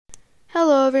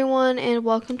everyone, and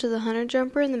welcome to the Hunter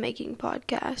Jumper in the Making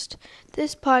podcast.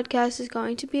 This podcast is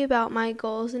going to be about my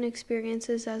goals and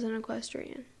experiences as an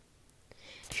equestrian.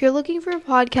 If you're looking for a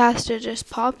podcast to just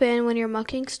pop in when you're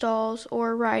mucking stalls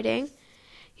or riding,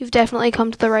 you've definitely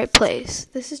come to the right place.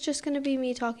 This is just going to be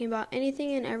me talking about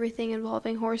anything and everything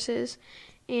involving horses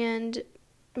and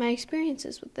my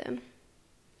experiences with them.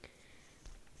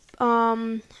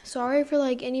 Sorry for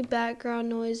any background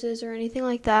noises or anything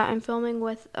like that. I'm filming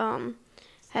with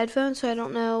headphones, so I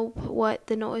don't know what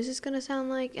the noise is going to sound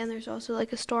like, and there's also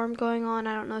a storm going on.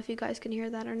 I don't know if you guys can hear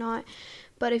that or not,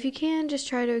 but if you can, just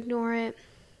try to ignore it.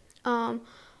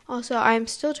 Also, I'm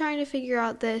still trying to figure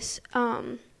out this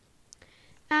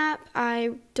app.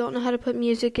 I don't know how to put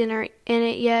music in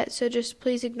it yet, so just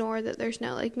please ignore that there's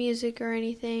no music or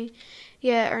anything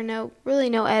yet, or no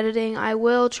editing. I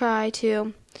will try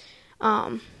to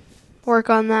work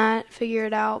on that, figure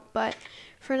it out, but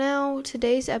for now,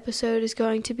 today's episode is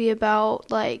going to be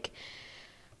about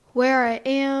where I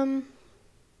am,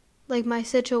 my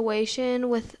situation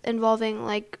with involving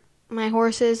my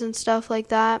horses and stuff like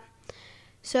that.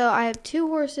 So I have two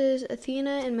horses,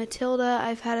 Athena and Matilda.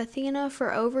 I've had Athena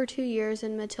for over 2 years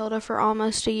and Matilda for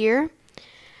almost a year.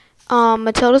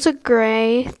 Matilda's a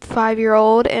gray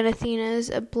 5-year-old and Athena's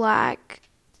a black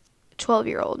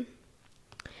 12-year-old.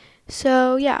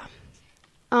 So yeah,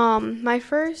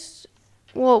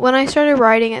 when I started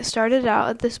riding, it started out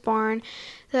at this barn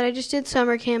that I just did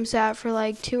summer camps at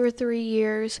for 2 or 3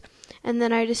 years, and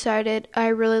then I decided I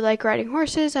really like riding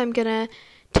horses. I'm gonna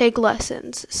take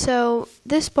lessons. So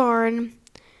this barn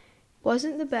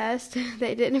wasn't the best.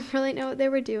 They didn't really know what they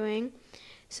were doing,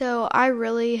 so I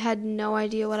really had no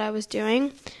idea what I was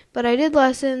doing, but I did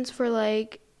lessons for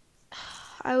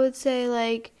I would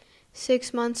say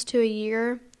 6 months to a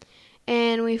year.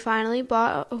 And we finally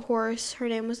bought a horse. Her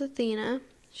name was Athena.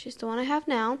 She's the one I have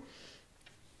now.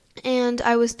 And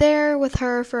I was there with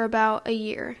her for about a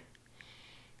year.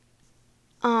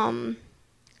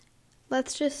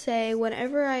 Let's just say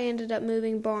whenever I ended up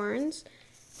moving barns,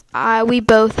 we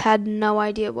both had no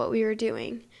idea what we were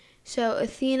doing. So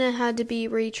Athena had to be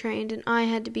retrained and I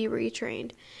had to be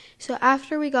retrained. So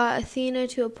after we got Athena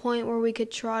to a point where we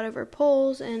could trot over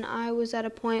poles, and I was at a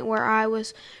point where I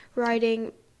was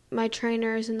riding my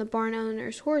trainers and the barn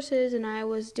owner's horses, and I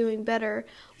was doing better,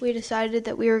 we decided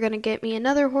that we were going to get me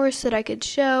another horse that I could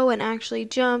show and actually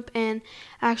jump and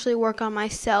actually work on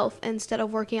myself instead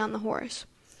of working on the horse.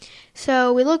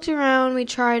 So we looked around, we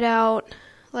tried out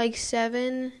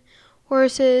 7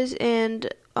 horses,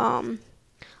 and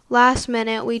last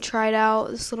minute we tried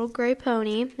out this little gray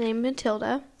pony named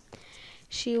Matilda.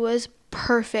 She was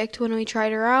perfect when we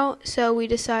tried her out, so we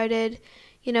decided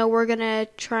we're going to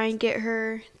try and get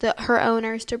her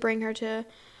owners to bring her to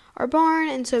our barn,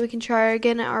 and so we can try her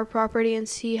again at our property and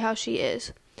see how she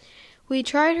is. We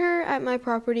tried her at my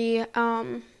property,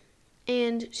 and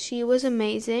she was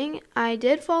amazing. I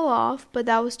did fall off, but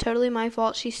that was totally my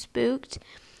fault. She spooked,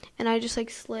 and I just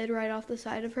slid right off the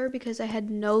side of her because I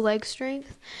had no leg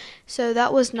strength. So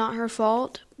that was not her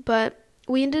fault, but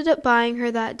we ended up buying her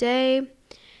that day,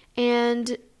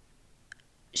 and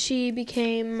she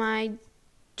became my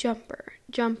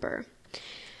jumper.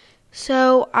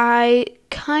 So I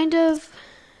kind of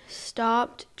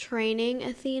stopped training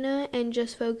Athena and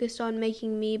just focused on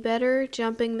making me better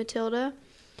jumping Matilda.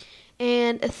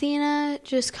 And Athena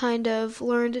just kind of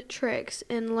learned tricks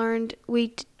and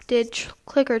we did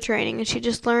clicker training, and she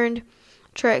just learned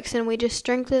tricks, and we just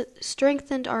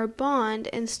strengthened our bond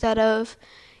instead of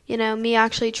me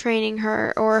actually training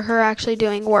her or her actually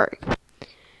doing work,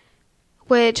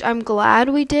 which I'm glad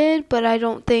we did, but I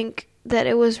don't think that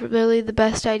it was really the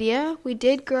best idea. We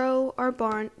did grow our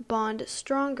bond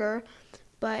stronger,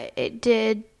 but it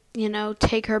did,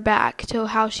 take her back to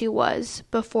how she was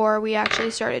before we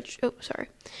actually started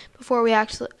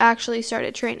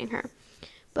training her.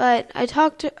 But I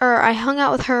hung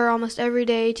out with her almost every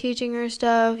day, teaching her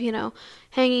stuff,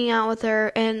 hanging out with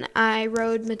her, and I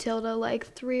rode Matilda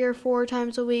 3 or 4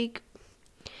 times a week,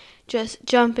 just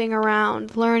jumping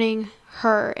around, learning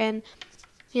her, and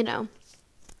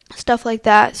stuff like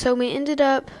that. So we ended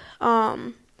up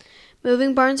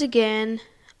moving barns again,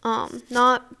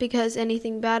 not because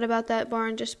anything bad about that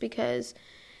barn, just because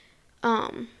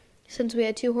since we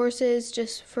had 2 horses,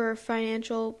 just for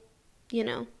financial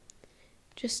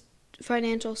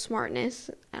smartness.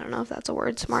 I don't know if that's a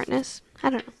word, smartness. I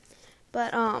don't know.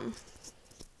 But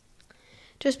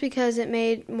just because it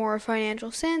made more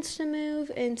financial sense to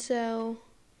move, and so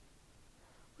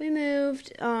we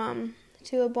moved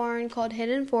to a barn called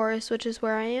Hidden Forest, which is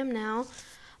where I am now.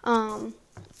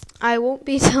 I won't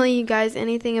be telling you guys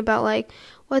anything about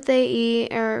what they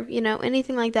eat or,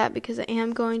 anything like that, because I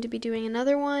am going to be doing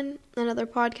another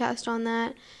podcast on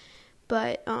that.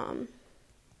 But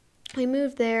we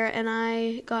moved there, and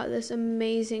I got this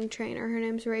amazing trainer. Her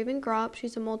name's Raven Gropp.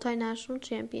 She's a multinational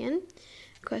champion,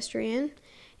 equestrian.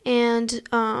 And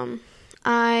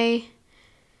I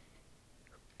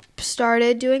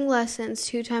started doing lessons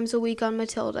 2 times a week on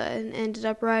Matilda and ended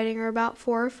up riding her about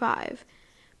 4 or 5.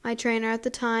 My trainer at the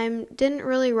time didn't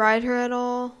really ride her at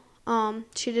all.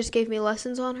 She just gave me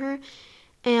lessons on her,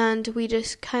 and we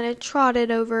just kind of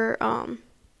trotted over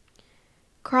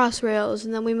cross rails,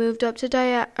 and then we moved up to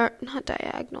not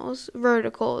diagonals,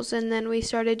 verticals, and then we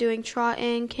started doing trot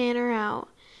in, canter out.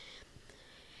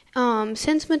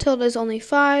 Since Matilda's only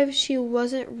 5, she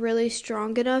wasn't really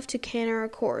strong enough to canter a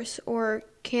course or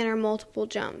canter multiple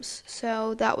jumps,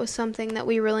 so that was something that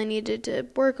we really needed to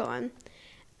work on.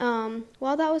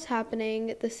 While that was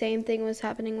happening, the same thing was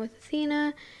happening with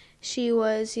Athena. She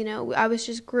was, I was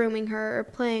just grooming her or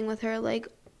playing with her like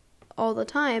all the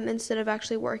time instead of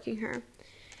actually working her.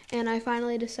 And I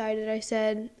finally decided, I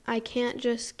said, I can't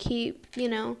just keep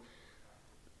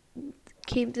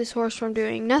this horse from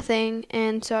doing nothing,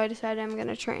 and so I decided I'm going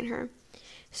to train her.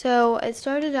 So I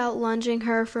started out lunging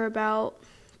her for about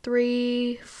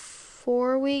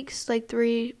 3-4 weeks, like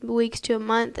 3 weeks to a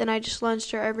month, and I just lunged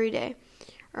her every day,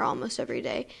 or almost every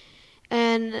day.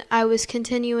 And I was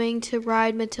continuing to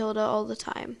ride Matilda all the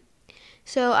time.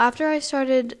 So after I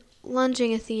started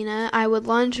lunging Athena, I would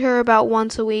lunge her about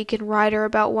once a week and ride her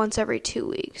about once every 2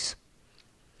 weeks.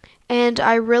 And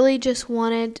I really just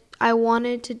wanted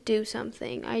to do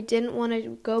something. I didn't want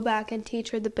to go back and teach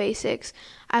her the basics.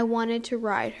 I wanted to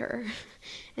ride her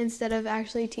instead of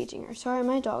actually teaching her. Sorry,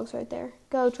 my dog's right there.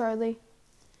 Go, Charlie.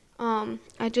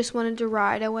 I just wanted to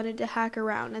ride. I wanted to hack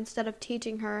around instead of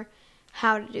teaching her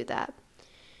how to do that.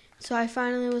 So I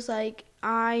finally was like,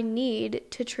 I need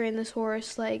to train this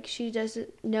horse like she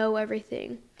doesn't know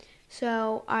everything.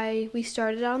 So we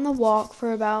started on the walk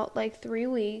for about 3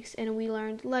 weeks, and we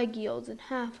learned leg yields and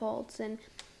half halts and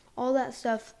all that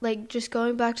stuff, like just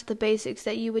going back to the basics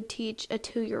that you would teach a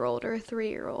 2-year-old or a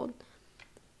 3-year-old.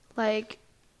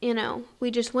 We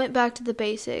just went back to the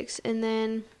basics. And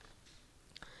then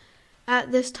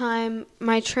at this time,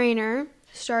 my trainer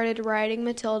started riding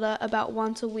Matilda about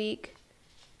once a week,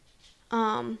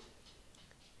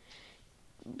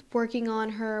 working on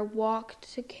her walk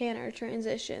to canter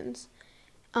transitions.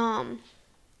 And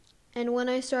when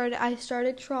I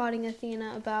started trotting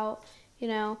Athena about,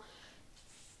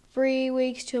 3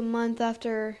 weeks to a month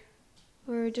after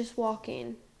we were just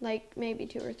walking, like maybe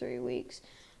 2 or 3 weeks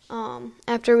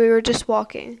after we were just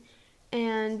walking.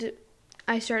 And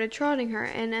I started trotting her,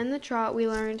 and in the trot we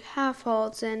learned half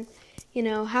halts and,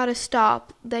 how to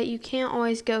stop, that you can't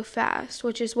always go fast,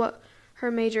 which is what her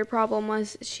major problem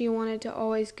was. She wanted to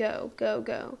always go, go,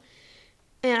 go.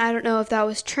 And I don't know if that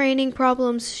was training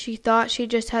problems. She thought she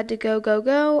just had to go, go,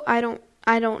 go. I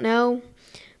don't know.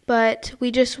 But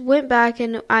we just went back,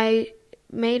 and I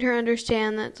made her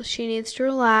understand that she needs to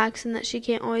relax and that she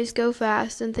can't always go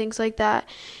fast and things like that.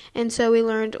 And so we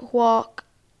learned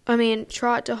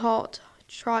trot to halt,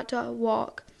 trot to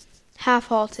walk, half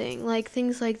halting, like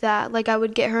things like that. Like I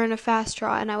would get her in a fast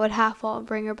trot and I would half halt and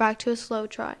bring her back to a slow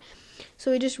trot.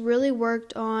 So we just really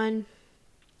worked on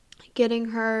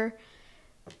bringing her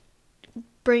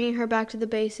back to the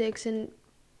basics and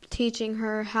teaching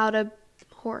her how to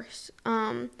horse.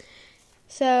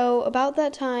 So about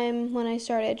that time when I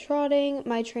started trotting,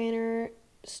 my trainer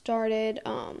started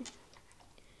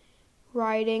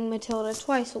riding Matilda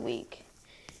twice a week.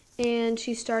 And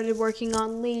she started working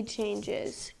on lead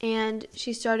changes, and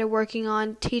she started working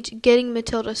on getting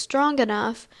Matilda strong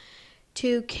enough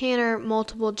to canter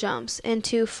multiple jumps and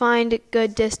to find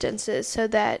good distances, so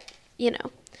that,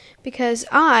 because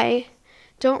I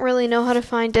don't really know how to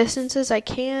find distances. I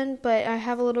can, but I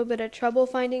have a little bit of trouble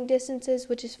finding distances,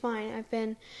 which is fine.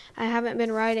 I haven't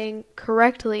been riding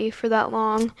correctly for that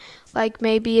long, like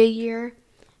maybe a year.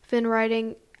 I've been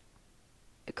riding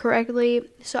correctly,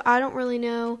 so I don't really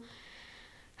know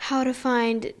how to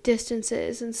find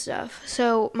distances and stuff.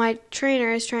 So my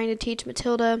trainer is trying to teach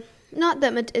Matilda, not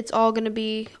that it's all going to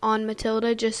be on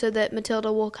Matilda, just so that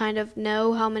Matilda will kind of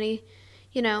know how many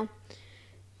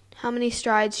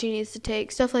strides she needs to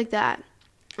take, stuff like that.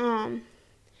 And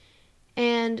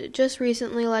just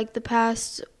recently, like the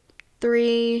past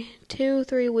 3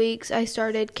 weeks, I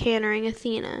started cantering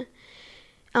Athena.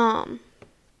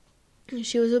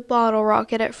 She was a bottle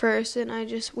rocket at first, and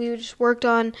we just worked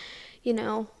on,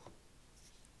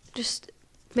 just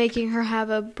making her have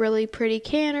a really pretty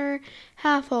canter,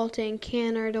 half halting,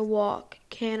 canter to walk,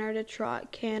 canter to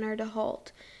trot, canter to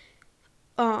halt.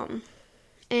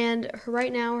 And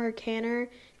right now her canter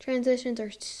transitions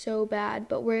are so bad,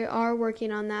 but we are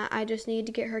working on that. I just need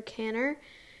to get her canter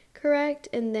correct,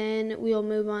 and then we'll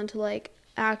move on to like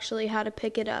actually how to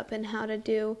pick it up and how to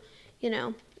do,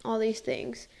 all these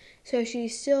things. So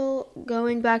she's still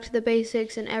going back to the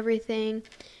basics and everything.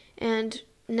 And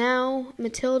now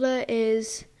Matilda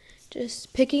is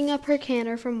just picking up her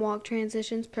canter from walk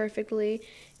transitions perfectly.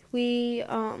 Me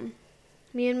and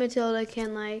Matilda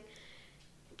can like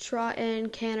trot in,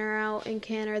 canter out, and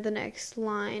canter the next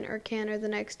line or canter the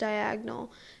next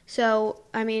diagonal. So,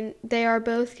 they are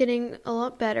both getting a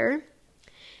lot better.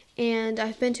 And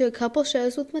I've been to a couple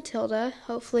shows with Matilda.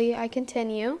 Hopefully I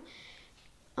continue.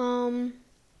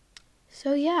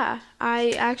 So yeah,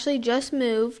 I actually just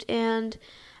moved, and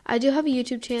I do have a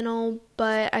YouTube channel,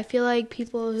 but I feel like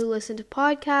people who listen to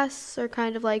podcasts are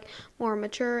kind of like more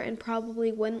mature and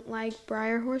probably wouldn't like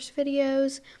Briar Horse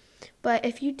videos. But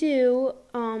if you do,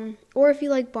 or if you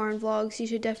like barn vlogs, you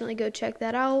should definitely go check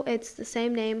that out. It's the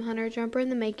same name, Hunter Jumper in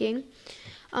the Making.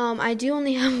 I do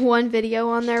only have one video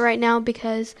on there right now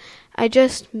because I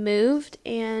just moved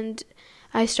and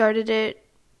I started it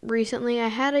recently. I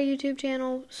had a YouTube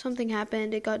channel, something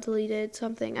happened, it got deleted,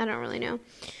 something, I don't really know.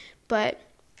 But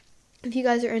if you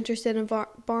guys are interested in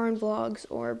barn vlogs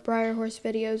or Briar Horse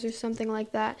videos or something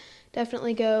like that,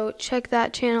 definitely go check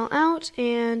that channel out,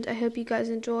 and I hope you guys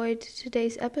enjoyed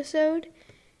today's episode.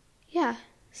 Yeah,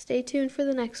 stay tuned for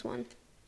the next one.